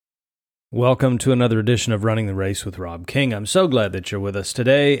Welcome to another edition of Running the Race with Rob King. I'm so glad that you're with us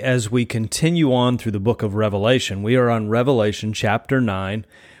today as we continue on through the book of Revelation. We are on Revelation chapter 9.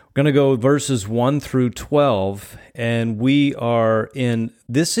 We're going to go verses 1 through 12, and we are in,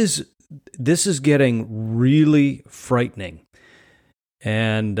 this is getting really frightening.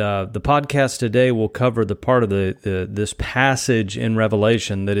 And the podcast today will cover the part of this passage in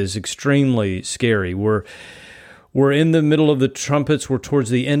Revelation that is extremely scary. We're in the middle of the trumpets. We're towards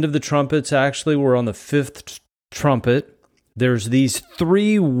the end of the trumpets, actually. We're on the fifth trumpet. There's these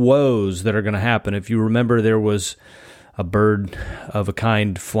three woes that are going to happen. If you remember, there was a bird of a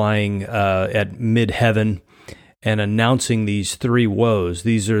kind flying at mid-heaven and announcing these three woes.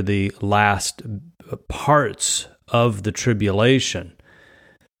 These are the last parts of the tribulation.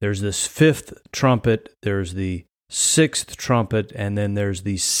 There's this fifth trumpet, there's the sixth trumpet, and then there's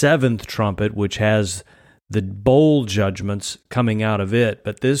the seventh trumpet, which has the bowl judgments coming out of it.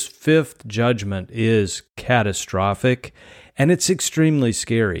 But this fifth judgment is catastrophic, and it's extremely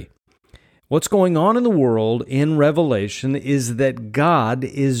scary. What's going on in the world in Revelation is that God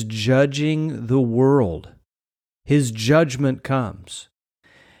is judging the world. His judgment comes.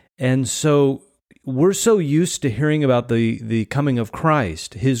 And so we're so used to hearing about the coming of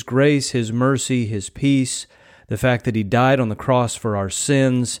Christ, His grace, His mercy, His peace, the fact that He died on the cross for our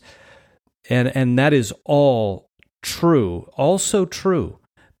sins. And that is all true, also true,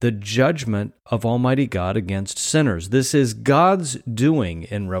 the judgment of Almighty God against sinners. This is God's doing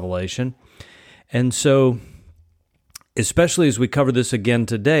in Revelation. And so, especially as we cover this again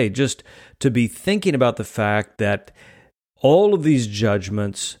today, just to be thinking about the fact that all of these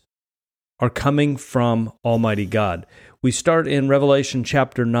judgments are coming from Almighty God. We start in Revelation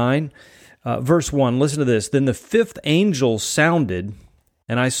chapter 9, verse 1. Listen to this. Then the fifth angel sounded,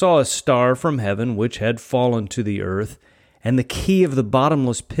 and I saw a star from heaven which had fallen to the earth, and the key of the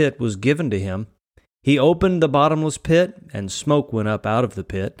bottomless pit was given to him. He opened the bottomless pit, and smoke went up out of the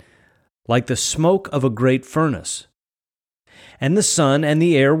pit, like the smoke of a great furnace. And the sun and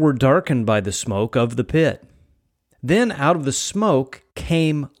the air were darkened by the smoke of the pit. Then out of the smoke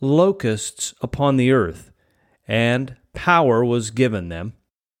came locusts upon the earth, and power was given them.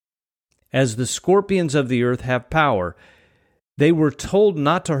 As the scorpions of the earth have power, they were told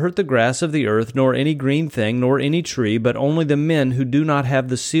not to hurt the grass of the earth, nor any green thing, nor any tree, but only the men who do not have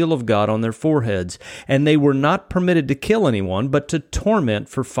the seal of God on their foreheads. And they were not permitted to kill anyone, but to torment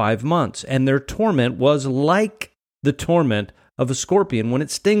for 5 months. And their torment was like the torment of a scorpion when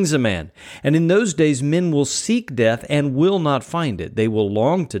it stings a man. And in those days men will seek death and will not find it. They will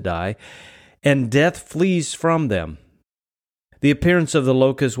long to die, and death flees from them. The appearance of the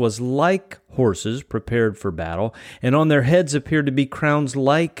locusts was like horses prepared for battle, and on their heads appeared to be crowns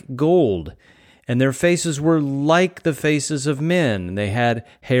like gold, and their faces were like the faces of men, and they had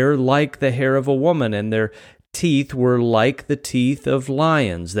hair like the hair of a woman, and their teeth were like the teeth of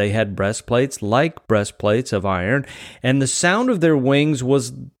lions. They had breastplates like breastplates of iron, and the sound of their wings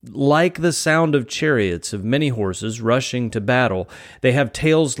was like the sound of chariots of many horses rushing to battle. They have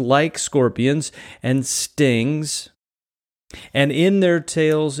tails like scorpions and stings, and in their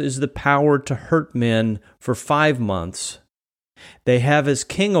tails is the power to hurt men for 5 months. They have as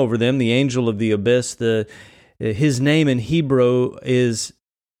king over them the angel of the abyss. His name in Hebrew is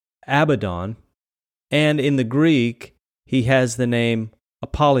Abaddon, and in the Greek he has the name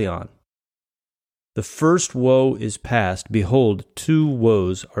Apollyon. The first woe is past. Behold, 2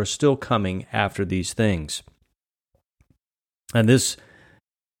 woes are still coming after these things. And this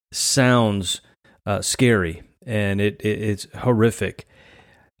sounds scary. And it's horrific.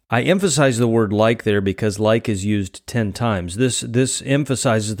 I emphasize the word like there because like is used 10 times. This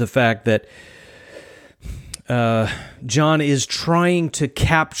emphasizes the fact that John is trying to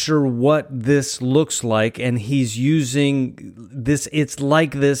capture what this looks like, and he's using this, it's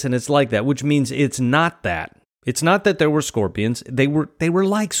like this and it's like that, which means it's not that. It's not that there were scorpions. They were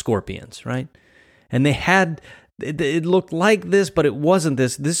like scorpions, right? And it looked like this, but it wasn't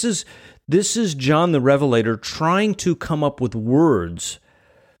this. This is John the Revelator trying to come up with words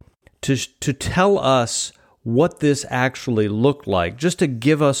to tell us what this actually looked like, just to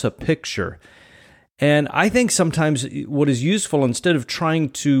give us a picture. And I think sometimes what is useful, instead of trying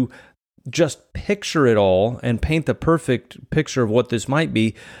to just picture it all and paint the perfect picture of what this might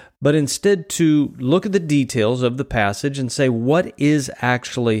be, but instead to look at the details of the passage and say, what is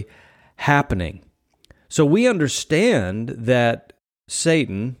actually happening? So we understand that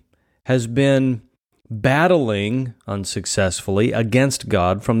Satan has been battling unsuccessfully against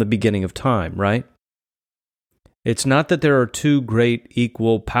God from the beginning of time, right? It's not that there are two great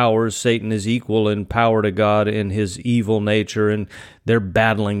equal powers. Satan is equal in power to God in his evil nature, and they're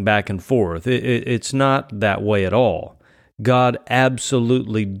battling back and forth. It's not that way at all. God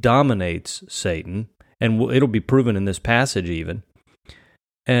absolutely dominates Satan, and it'll be proven in this passage even.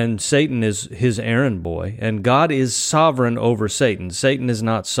 And Satan is his errand boy, and God is sovereign over Satan. Satan is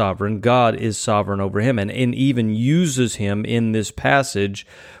not sovereign. God is sovereign over him, and even uses him in this passage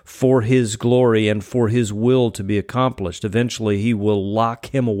for his glory and for his will to be accomplished. Eventually, he will lock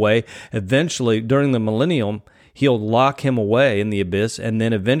him away. Eventually, during the millennium, he'll lock him away in the abyss and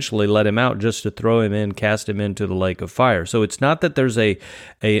then eventually let him out just to throw him in, cast him into the lake of fire. So it's not that there's an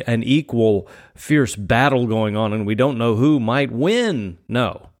equal, fierce battle going on and we don't know who might win.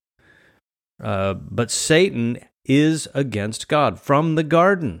 No. But Satan is against God. From the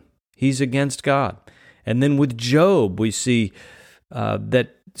garden, he's against God. And then with Job, we see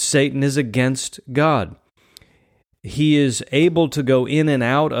that Satan is against God. He is able to go in and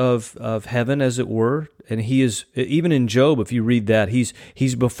out of heaven, as it were, and he is, even in Job, if you read that,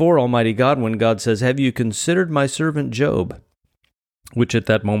 he's before Almighty God when God says, "Have you considered my servant Job?" Which at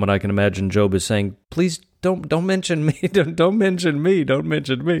that moment I can imagine Job is saying, "Please don't mention me, don't mention me,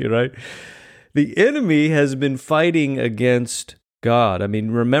 right?" The enemy has been fighting against God. I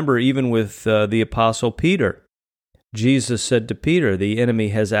mean, remember, even with the Apostle Peter, Jesus said to Peter, "The enemy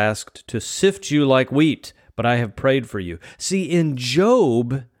has asked to sift you like wheat, but I have prayed for you." See, in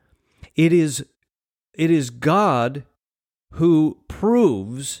Job, it is God who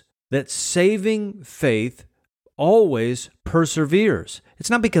proves that saving faith always perseveres. It's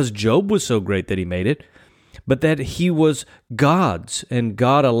not because Job was so great that he made it, but that he was God's, and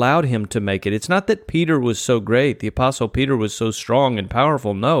God allowed him to make it. It's not that Peter was so great, the Apostle Peter was so strong and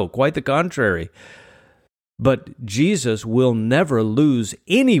powerful. No, quite the contrary. But Jesus will never lose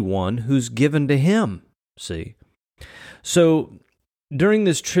anyone who's given to him, see? So during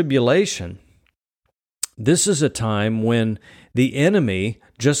this tribulation, this is a time when the enemy,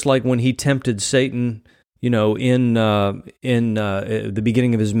 just like when he tempted Satan, in the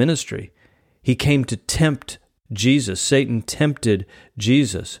beginning of his ministry, he came to tempt Jesus. Satan tempted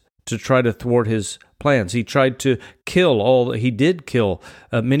Jesus to try to thwart his plans. He tried to kill he did kill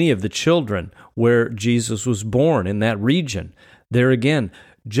many of the children where Jesus was born in that region. There again,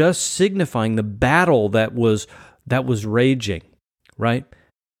 just signifying the battle that was raging, right?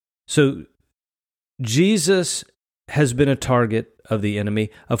 So Jesus has been a target of the enemy.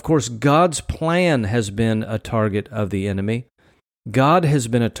 Of course, God's plan has been a target of the enemy. God has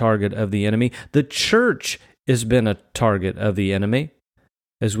been a target of the enemy. The church has been a target of the enemy.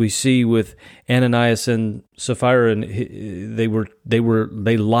 As we see with Ananias and Sapphira, and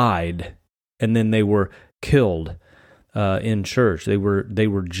they lied, and then they were killed in church. They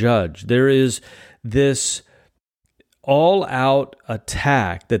were judged. There is this all-out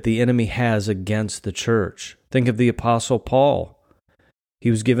attack that the enemy has against the church. Think of the Apostle Paul.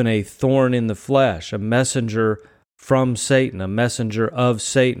 He was given a thorn in the flesh, a messenger from Satan, a messenger of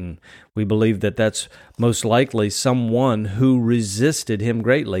Satan. We believe that that's most likely someone who resisted him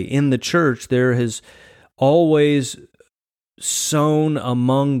greatly. In the church, there has always sown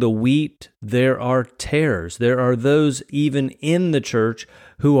among the wheat, there are tares. There are those even in the church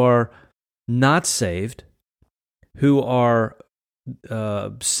who are not saved, who are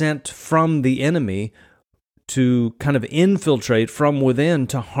sent from the enemy to kind of infiltrate from within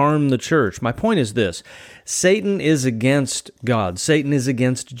to harm the church. My point is this: Satan is against God. Satan is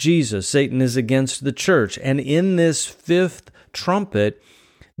against Jesus. Satan is against the church. And in this fifth trumpet,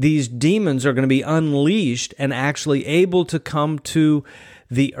 these demons are going to be unleashed and actually able to come to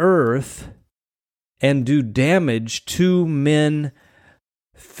the earth and do damage to men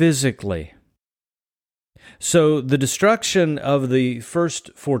physically. So the destruction of the first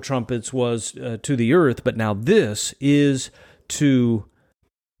four trumpets was to the earth, but now this is to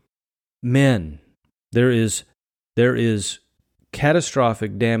men. There is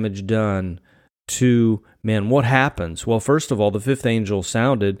catastrophic damage done to men. What happens? Well, first of all, the fifth angel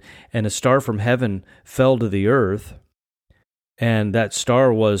sounded, and a star from heaven fell to the earth, and that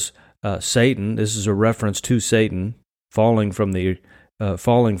star was Satan. This is a reference to Satan falling from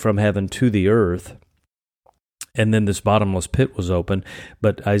heaven to the earth. And then this bottomless pit was open.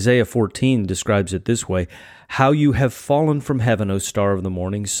 But Isaiah 14 describes it this way: "How you have fallen from heaven, O star of the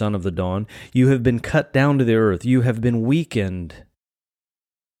morning, son of the dawn. You have been cut down to the earth. You have been weakened.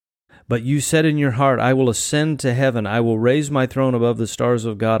 But you said in your heart, I will ascend to heaven. I will raise my throne above the stars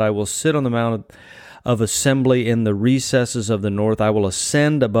of God. I will sit on the mount of assembly in the recesses of the north. I will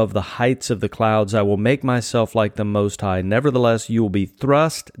ascend above the heights of the clouds. I will make myself like the Most High. Nevertheless, you will be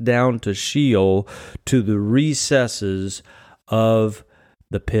thrust down to Sheol, to the recesses of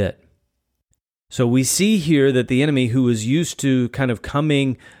the pit. So we see here that the enemy, who is used to kind of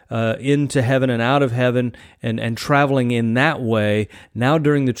coming into heaven and out of heaven and traveling in that way, now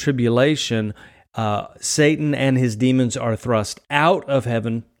during the tribulation, Satan and his demons are thrust out of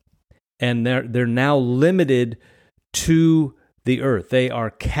heaven, and they're now limited to the earth. They are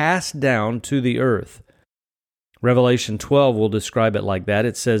cast down to the earth. Revelation 12 will describe it like that.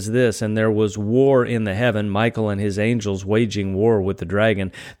 It says this, "And there was war in the heaven, Michael and his angels waging war with the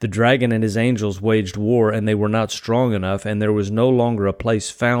dragon. The dragon and his angels waged war, and they were not strong enough, and there was no longer a place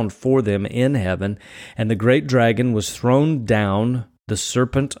found for them in heaven. And the great dragon was thrown down, the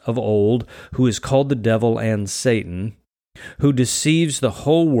serpent of old, who is called the devil and Satan, who deceives the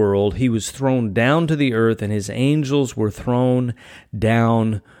whole world. He was thrown down to the earth, and his angels were thrown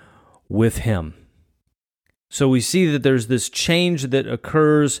down with him." So we see that there's this change that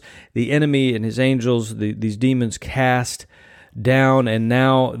occurs. The enemy and his angels, these demons, cast down, and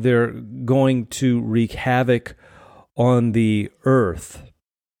now they're going to wreak havoc on the earth.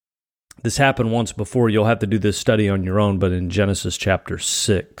 This happened once before. You'll have to do this study on your own, but in Genesis chapter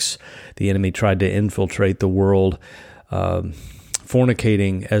 6, the enemy tried to infiltrate the world,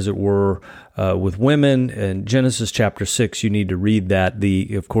 fornicating, as it were, with women. In Genesis chapter 6, you need to read that.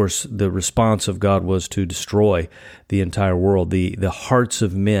 Of course, the response of God was to destroy the entire world. The hearts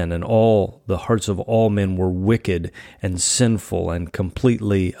of men and the hearts of all men were wicked and sinful and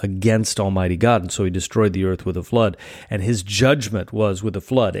completely against Almighty God. And so he destroyed the earth with a flood. And his judgment was with a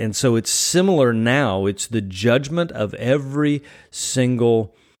flood. And so it's similar now. It's the judgment of every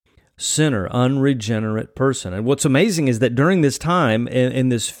single sinner, unregenerate person. And what's amazing is that during this time, in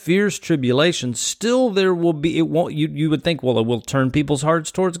this fierce tribulation, still there will be, it won't, you would think, well, it will turn people's hearts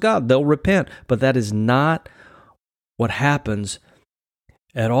towards God. They'll repent. But that is not what happens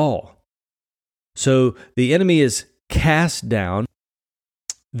at all. So the enemy is cast down.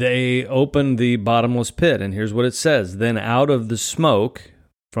 They open the bottomless pit. And here's what it says. "Then out of the smoke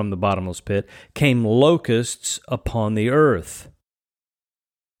from the bottomless pit came locusts upon the earth.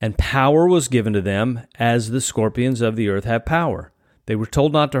 And power was given to them as the scorpions of the earth have power. They were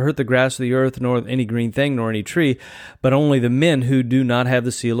told not to hurt the grass of the earth, nor any green thing, nor any tree, but only the men who do not have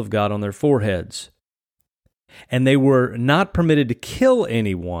the seal of God on their foreheads. And they were not permitted to kill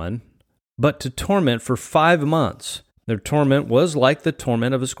anyone, but to torment for 5 months. Their torment was like the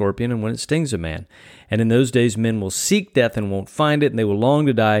torment of a scorpion and when it stings a man. And in those days men will seek death and won't find it, and they will long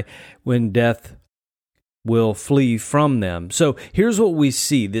to die when death will flee from them." So here's what we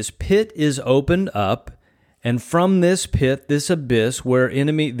see. This pit is opened up, and from this pit, this abyss where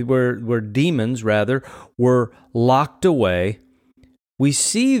demons were locked away, we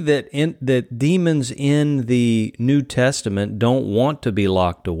see that demons in the New Testament don't want to be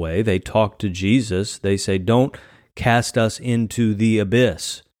locked away. They talk to Jesus. They say, "Don't cast us into the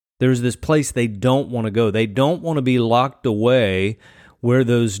abyss." There's this place they don't want to go. They don't want to be locked away where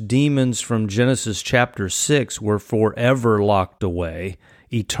those demons from Genesis chapter 6 were forever locked away,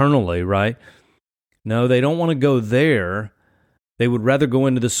 eternally, right? No, they don't want to go there. They would rather go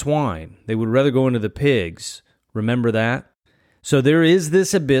into the swine. They would rather go into the pigs. Remember that? So there is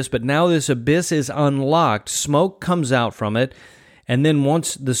this abyss, but now this abyss is unlocked. Smoke comes out from it, and then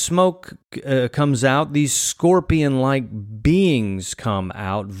once the smoke comes out, these scorpion-like beings come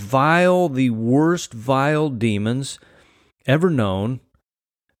out, the worst vile demons ever known,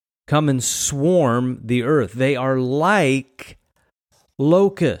 come and swarm the earth. They are like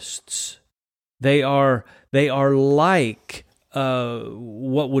locusts. They are like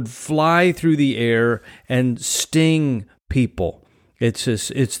what would fly through the air and sting people. It's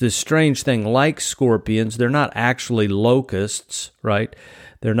this strange thing. Like scorpions, they're not actually locusts, right?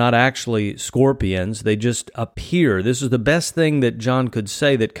 They're not actually scorpions. They just appear. This is the best thing that John could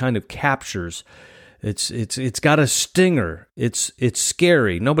say that kind of captures. It's got a stinger. It's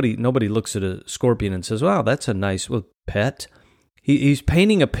scary. Nobody looks at a scorpion and says, "Wow, that's a nice pet." He's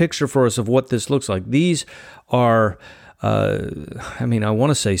painting a picture for us of what this looks like. These are, I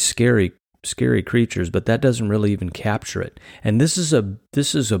want to say scary creatures, but that doesn't really even capture it. And this is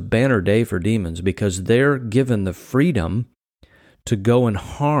a banner day for demons because they're given the freedom to go and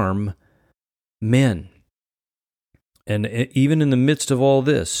harm men. And even in the midst of all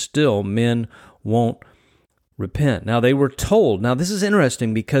this, still men won't repent. Now they were told, now this is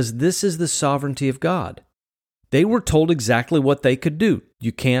interesting because this is the sovereignty of God. They were told exactly what they could do.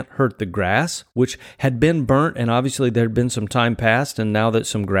 You can't hurt the grass, which had been burnt, and obviously there had been some time passed, and now that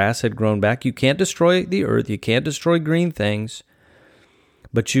some grass had grown back, you can't destroy the earth, you can't destroy green things,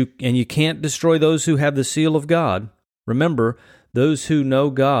 but you can't destroy those who have the seal of God. Remember, those who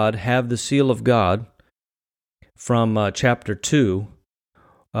know God have the seal of God from chapter 2,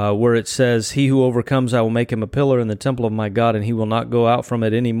 where it says, "He who overcomes, I will make him a pillar in the temple of my God, and he will not go out from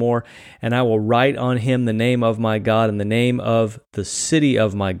it any more. And I will write on him the name of my God and the name of the city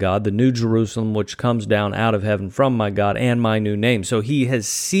of my God, the new Jerusalem, which comes down out of heaven from my God, and my new name." So he has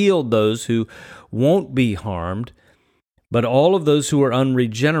sealed those who won't be harmed, but all of those who are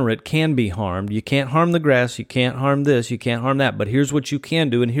unregenerate can be harmed. You can't harm the grass, you can't harm this, you can't harm that, but here's what you can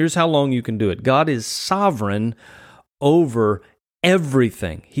do, and here's how long you can do it. God is sovereign over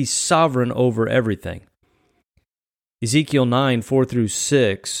everything. He's sovereign over everything. Ezekiel 9, 4 through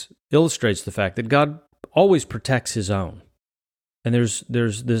 6 illustrates the fact that God always protects his own. And there's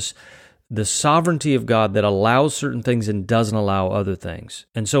the sovereignty of God that allows certain things and doesn't allow other things.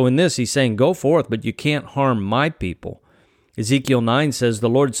 And so in this, he's saying, go forth, but you can't harm my people. Ezekiel 9 says, "The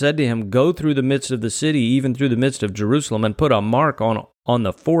Lord said to him, Go through the midst of the city, even through the midst of Jerusalem, and put a mark on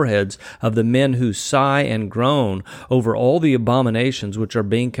the foreheads of the men who sigh and groan over all the abominations which are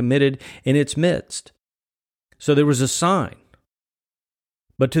being committed in its midst." So there was a sign.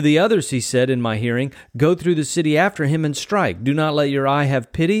 But to the others he said in my hearing, "Go through the city after him and strike. Do not let your eye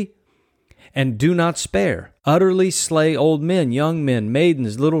have pity, and do not spare. Utterly slay old men, young men,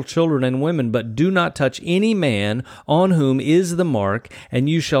 maidens, little children, and women, but do not touch any man on whom is the mark, and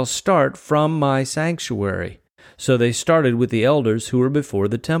you shall start from my sanctuary." So they started with the elders who were before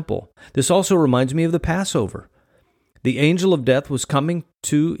the temple. This also reminds me of the Passover. The angel of death was coming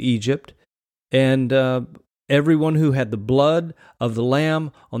to Egypt, and everyone who had the blood of the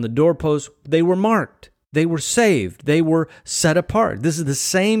lamb on the doorpost, they were marked. They were saved. They were set apart. This is the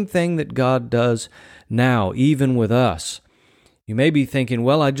same thing that God does now, even with us. You may be thinking,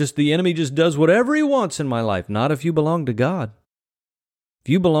 well, the enemy just does whatever he wants in my life. Not if you belong to God. If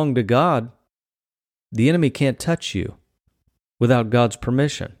you belong to God, the enemy can't touch you without God's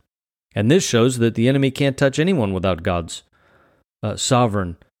permission. And this shows that the enemy can't touch anyone without God's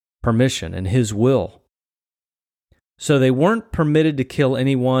sovereign permission and his will. So they weren't permitted to kill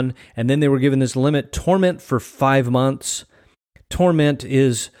anyone, and then they were given this limit, torment for 5 months. Torment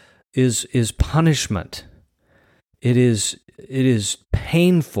is punishment. It is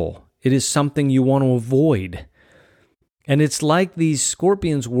painful. It is something you want to avoid. And it's like these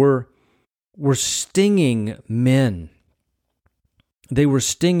scorpions were stinging men. They were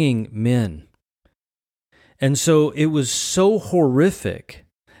stinging men. And so it was so horrific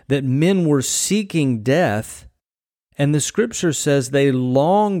that men were seeking death. And the scripture says they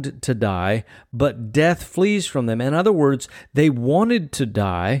longed to die, but death flees from them. In other words, they wanted to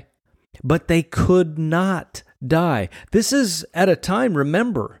die, but they could not die. This is at a time,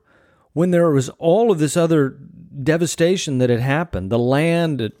 remember, when there was all of this other devastation that had happened, the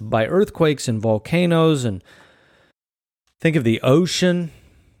land by earthquakes and volcanoes, and think of the ocean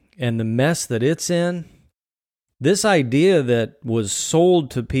and the mess that it's in. This idea that was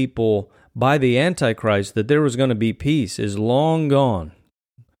sold to people by the Antichrist that there was going to be peace is long gone.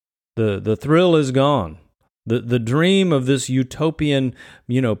 The thrill is gone. The dream of this utopian,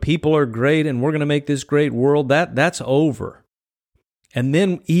 people are great and we're going to make this great world, that's over. And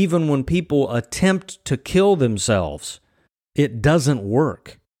then even when people attempt to kill themselves, it doesn't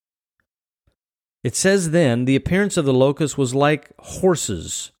work. It says then, the appearance of the locusts was like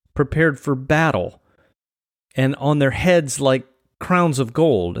horses prepared for battle, and on their heads like crowns of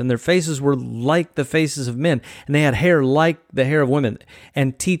gold, and their faces were like the faces of men, and they had hair like the hair of women,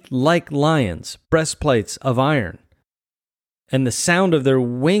 and teeth like lions, breastplates of iron. And the sound of their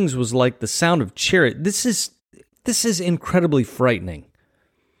wings was like the sound of chariot. This is incredibly frightening.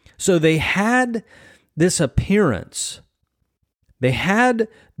 So they had this appearance. They had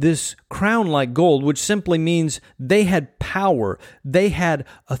this crown like gold, which simply means they had power. They had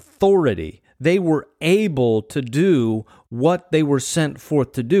authority. They were able to do what they were sent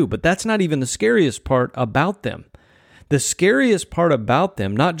forth to do. But that's not even the scariest part about them. The scariest part about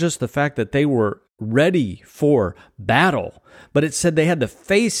them, not just the fact that they were ready for battle, but it said they had the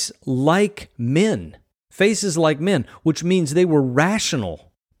face like men, faces like men, which means they were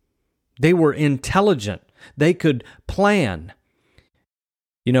rational. They were intelligent. They could plan.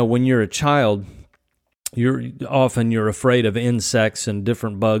 When you're a child, you're afraid of insects and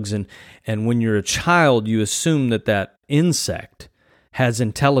different bugs, and when you're a child, you assume that insect has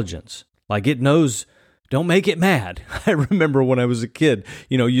intelligence. Like it knows, don't make it mad. I remember when I was a kid,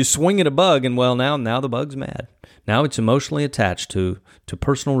 you swing at a bug and now the bug's mad. Now it's emotionally attached to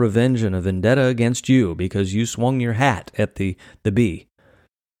personal revenge and a vendetta against you because you swung your hat at the bee.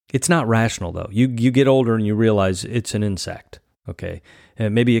 It's not rational, though. You get older and you realize it's an insect. Okay,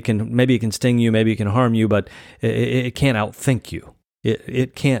 and maybe it can sting you, maybe it can harm you, but it can't outthink you.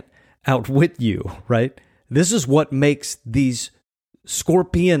 It can't outwit you, right? This is what makes these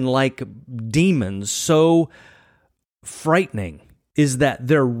scorpion-like demons so frightening, is that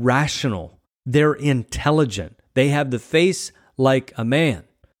they're rational, they're intelligent, they have the face like a man.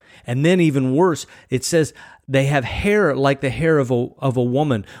 And then even worse, it says they have hair like the hair of a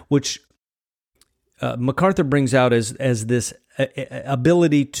woman, which MacArthur brings out as this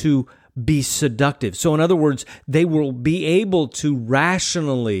ability to be seductive. So in other words, they will be able to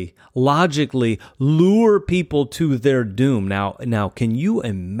rationally, logically lure people to their doom. Now, can you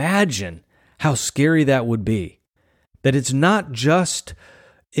imagine how scary that would be? That it's not just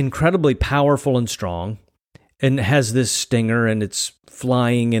incredibly powerful and strong and has this stinger and it's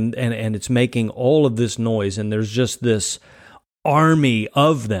flying and it's making all of this noise, and there's just this army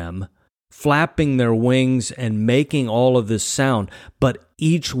of them flapping their wings and making all of this sound, but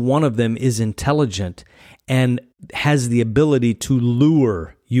each one of them is intelligent and has the ability to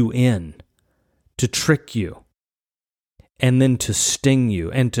lure you in, to trick you, and then to sting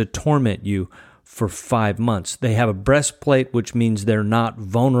you and to torment you for 5 months. They have a breastplate, which means they're not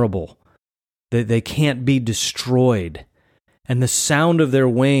vulnerable. They can't be destroyed. And the sound of their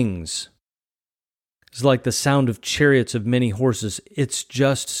wings is like the sound of chariots of many horses. It's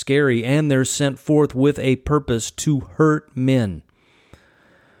just scary, and they're sent forth with a purpose to hurt men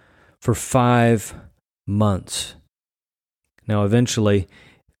for 5 months. Now, eventually,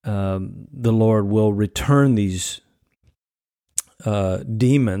 the Lord will return these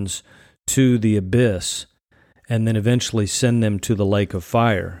demons to the abyss, and then eventually send them to the lake of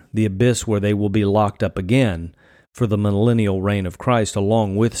fire, the abyss where they will be locked up again for the millennial reign of Christ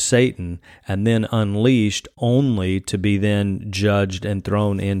along with Satan, and then unleashed only to be then judged and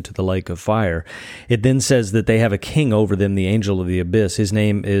thrown into the lake of fire. It then says that they have a king over them, the angel of the abyss. His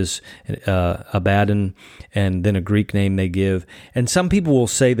name is Abaddon, and then a Greek name they give. And some people will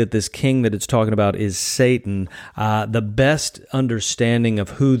say that this king that it's talking about is Satan. The best understanding of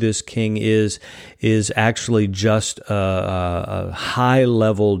who this king is actually just a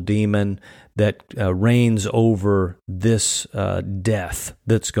high-level demon that reigns over this death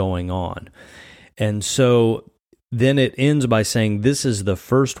that's going on. And so then it ends by saying this is the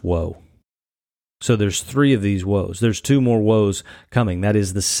first woe. So there's 3 of these woes. There's 2 more woes coming. That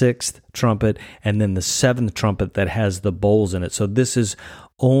is the 6th trumpet and then the 7th trumpet that has the bowls in it. So this is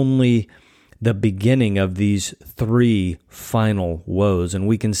only the beginning of these 3 final woes. And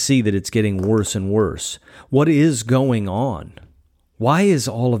we can see that it's getting worse and worse. What is going on? Why is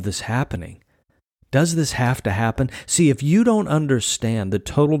all of this happening? Does this have to happen? See, if you don't understand the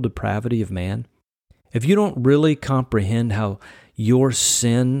total depravity of man, if you don't really comprehend how your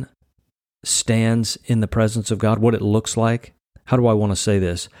sin stands in the presence of God, what it looks like, how do I want to say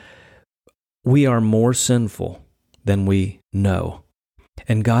this? We are more sinful than we know,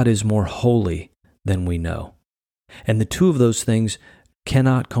 and God is more holy than we know. And the 2 of those things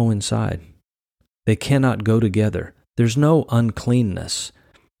cannot coincide. They cannot go together. There's no uncleanness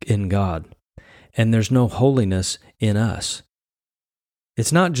in God, and there's no holiness in us.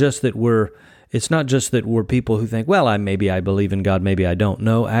 It's not just that we're people who think, well, maybe I believe in God, maybe I don't.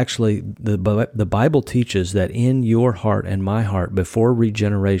 No, actually, the Bible teaches that in your heart and my heart, before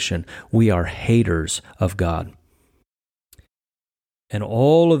regeneration, we are haters of God. And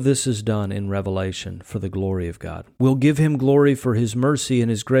all of this is done in Revelation for the glory of God. We'll give Him glory for His mercy and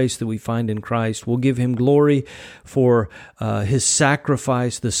His grace that we find in Christ. We'll give Him glory for His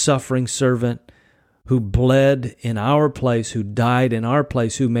sacrifice, the suffering servant who bled in our place, who died in our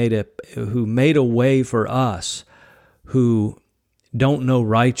place, who made a way for us who don't know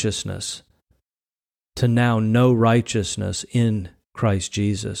righteousness to now know righteousness in Christ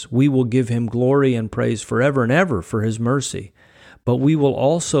Jesus. We will give Him glory and praise forever and ever for His mercy. But we will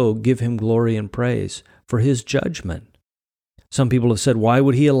also give Him glory and praise for His judgment. Some people have said, why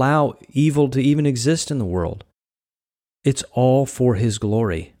would He allow evil to even exist in the world? It's all for His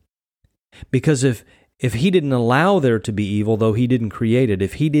glory. Because if He didn't allow there to be evil, though He didn't create it,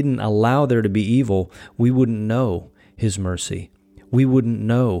 if He didn't allow there to be evil, we wouldn't know His mercy. We wouldn't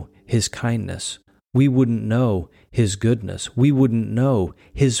know His kindness. We wouldn't know His goodness. We wouldn't know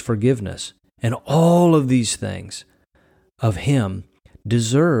His forgiveness. And all of these things of Him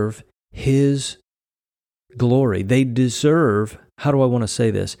deserve His glory. They deserve, how do I want to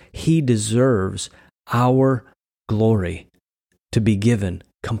say this? He deserves our glory to be given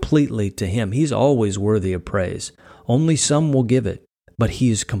completely to Him. He's always worthy of praise. Only some will give it, but He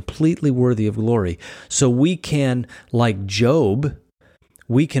is completely worthy of glory. So we can, like Job,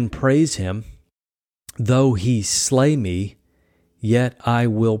 we can praise Him. Though He slay me, yet I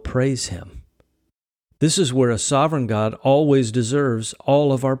will praise Him. This is where a sovereign God always deserves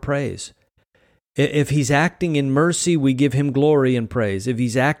all of our praise. If He's acting in mercy, we give Him glory and praise. If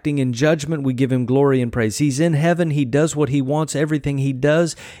He's acting in judgment, we give Him glory and praise. He's in heaven. He does what He wants. Everything He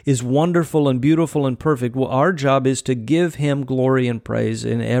does is wonderful and beautiful and perfect. Well, our job is to give Him glory and praise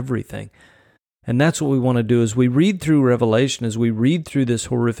in everything. And that's what we want to do. As we read through Revelation, as we read through this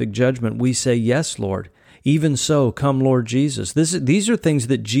horrific judgment, we say, yes, Lord. Even so, come Lord Jesus. These are things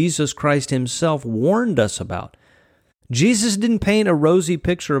that Jesus Christ Himself warned us about. Jesus didn't paint a rosy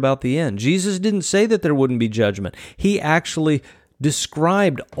picture about the end. Jesus didn't say that there wouldn't be judgment. He actually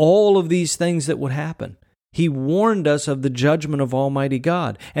described all of these things that would happen. He warned us of the judgment of Almighty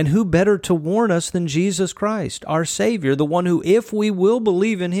God. And who better to warn us than Jesus Christ, our Savior, the one who, if we will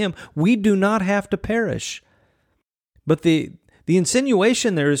believe in Him, we do not have to perish. But the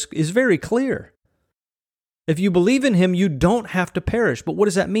insinuation there is very clear. If you believe in Him, you don't have to perish. But what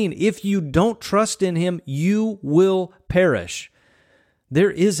does that mean? If you don't trust in Him, you will perish.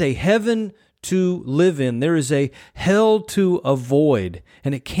 There is a heaven to live in. There is a hell to avoid,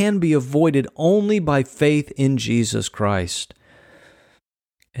 and it can be avoided only by faith in Jesus Christ.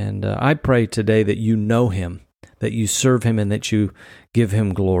 And I pray today that you know Him, that you serve Him, and that you give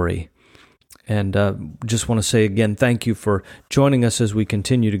Him glory. And just want to say again, thank you for joining us as we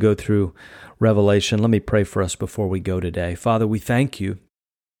continue to go through Revelation. Let me pray for us before we go today. Father, we thank you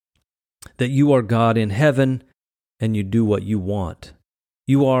that you are God in heaven and you do what you want.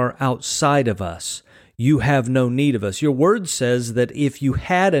 You are outside of us. You have no need of us. Your word says that if you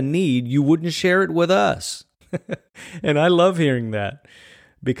had a need, you wouldn't share it with us. And I love hearing that,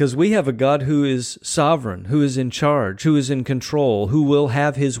 because we have a God who is sovereign, who is in charge, who is in control, who will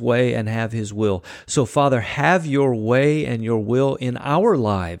have His way and have His will. So, Father, have your way and your will in our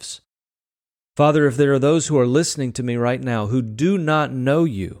lives. Father, if there are those who are listening to me right now who do not know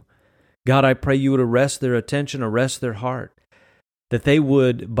you, God, I pray you would arrest their attention, arrest their heart, that they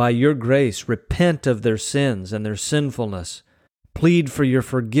would, by your grace, repent of their sins and their sinfulness, plead for your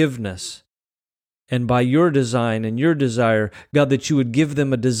forgiveness, and by your design and your desire, God, that you would give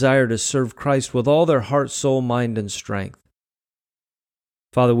them a desire to serve Christ with all their heart, soul, mind, and strength.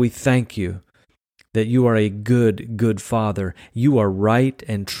 Father, we thank you that you are a good, good Father. You are right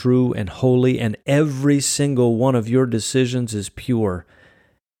and true and holy, and every single one of your decisions is pure,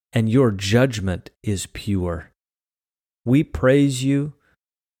 and your judgment is pure. We praise you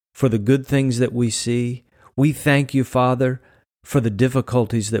for the good things that we see. We thank you, Father, for the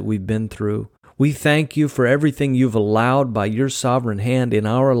difficulties that we've been through. We thank you for everything you've allowed by your sovereign hand in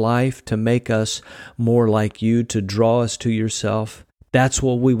our life to make us more like you, to draw us to yourself. That's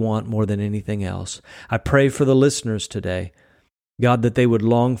what we want more than anything else. I pray for the listeners today, God, that they would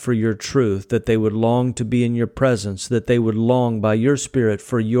long for your truth, that they would long to be in your presence, that they would long by your Spirit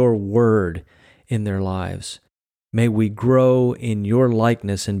for your word in their lives. May we grow in your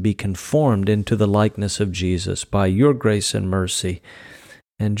likeness and be conformed into the likeness of Jesus by your grace and mercy.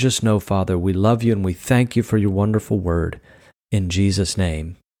 And just know, Father, we love you and we thank you for your wonderful word. In Jesus'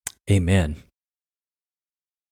 name, amen.